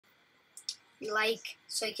like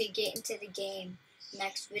so I could get into the game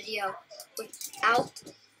next video without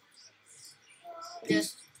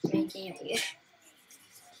just making it weird.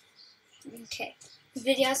 Okay. The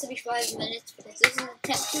video has to be 5 minutes because this is an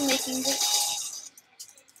attempt to making this.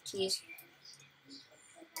 Jeez.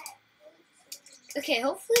 Okay,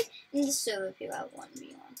 hopefully in the server people have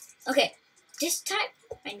 1v1. Okay, this time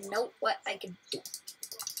I know what I can do.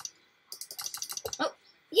 Oh,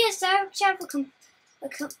 yes, I have a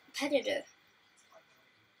competitor.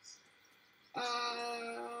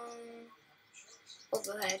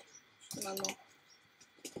 Overhead. Normal.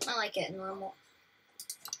 I like it normal.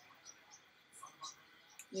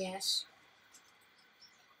 Yes.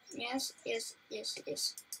 Yes, yes, yes,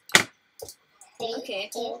 yes. Okay.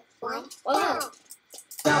 Oh. Oh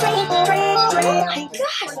my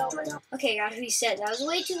god! Okay, gotta reset. That was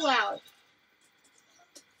way too loud.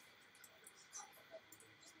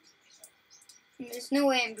 There's no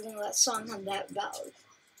way I'm doing that song on that volume.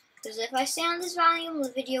 Because if I stay on this volume,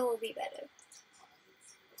 the video will be better.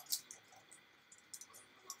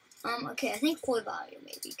 Okay, I think full volume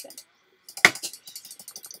may be good.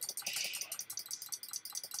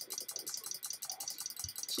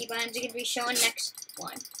 Keybinds are gonna be showing next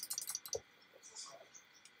one.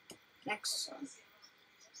 Next one.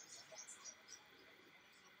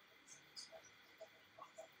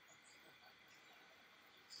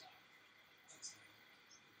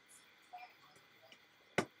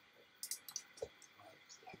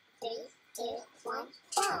 Three, two, one,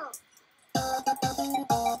 go! Oh.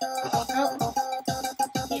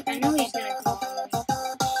 I know he's gonna come on.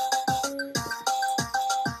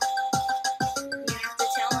 You have to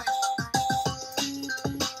tell him.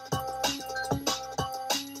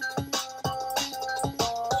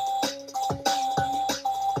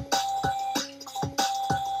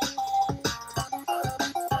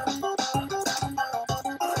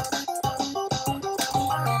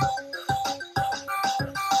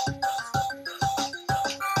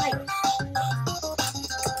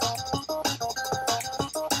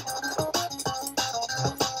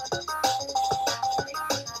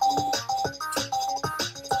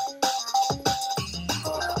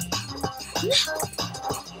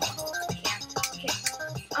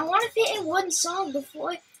 I want to fit in one song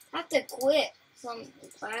before I have to quit from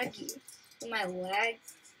laggy. My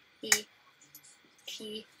laggy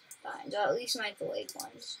key binds, or at least my delayed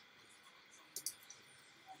ones.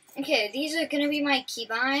 Okay, these are gonna be my key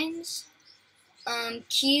binds.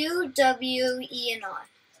 Q, W, E, and R.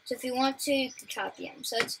 So if you want to, you can copy them.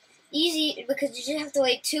 So it's easy because you just have to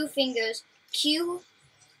wait 2 fingers. Q,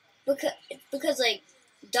 because like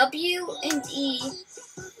W and E.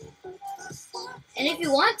 And if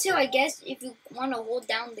you want to, I guess, if you want to hold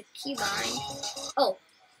down the keybind. Oh.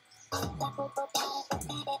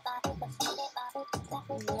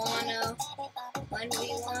 Wanna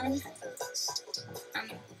 1v1. I'm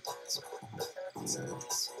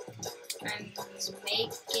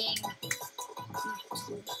making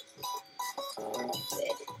YouTube. I'm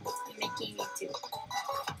making YouTube.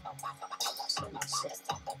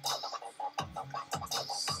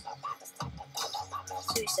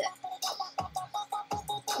 Reset.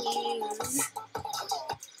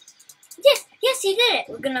 Yes, he did it.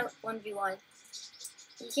 We're gonna 1v1.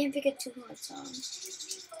 You can't pick a 2 hard song.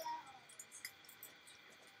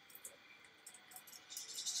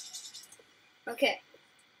 Okay.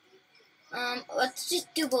 Let's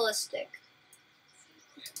just do ballistic.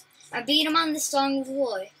 I beat him on this song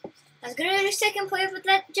before. I was gonna do 2nd player, but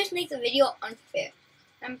that just makes the video unfair.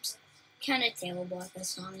 I'm kind of terrible at this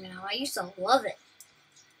song now. I used to love it.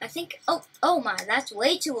 I think. Oh my, that's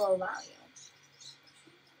way too low volume.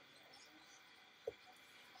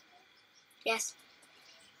 Yes.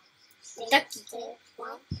 Ducky.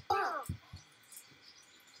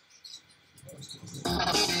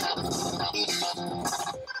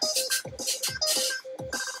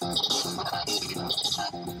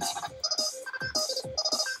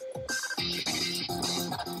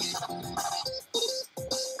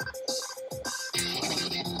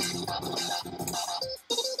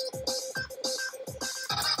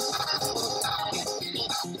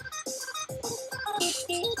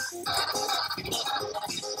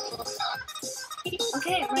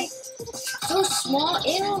 Okay, I'm like so small.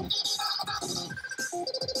 Ew.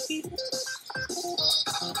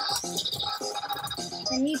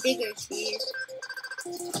 I need bigger trees.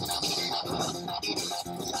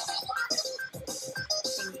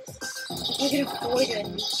 I can afford a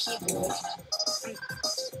new keyboard.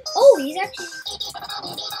 Oh, he's actually.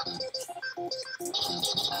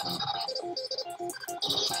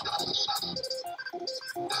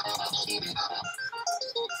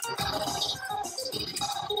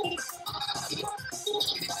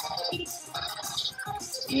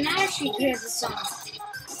 Now she hears the song.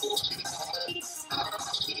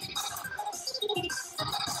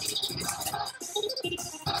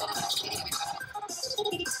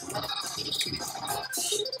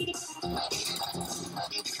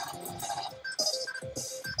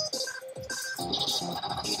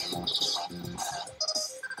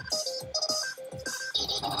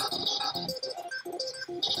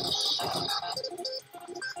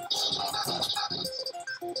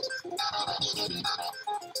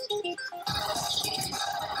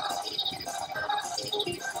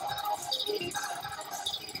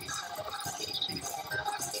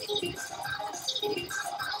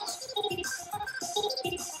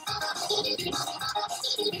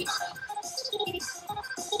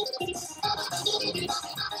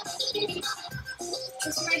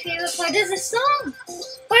 This is my favorite part of the song.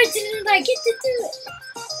 Why didn't I get to do it?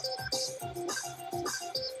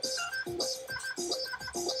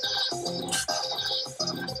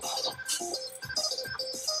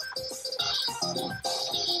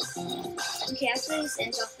 Okay, after this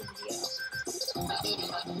ends off the video.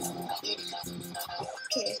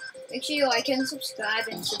 Okay, make sure you like and subscribe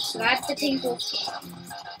to Pink Wolf Game.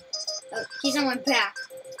 Oh, he's on my back.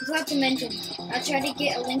 I forgot to mention, I'll try to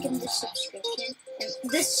get a link in the description.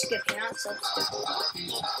 Not subscription.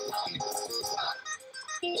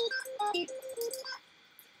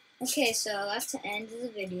 Okay, so that's the end of the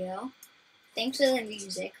video. Thanks for the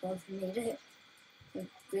music, whoever made it. I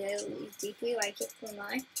really deeply like it for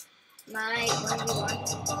my 1v1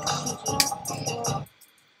 PG.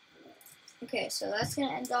 Okay, so that's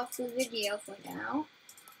gonna end off the video for now.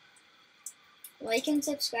 Like and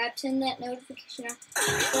subscribe, turn that notification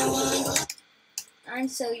on,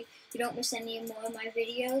 and so you don't miss any more of my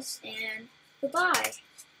videos. And goodbye.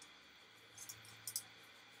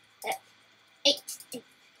 Hey,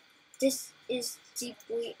 this is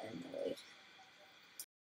deeply annoyed.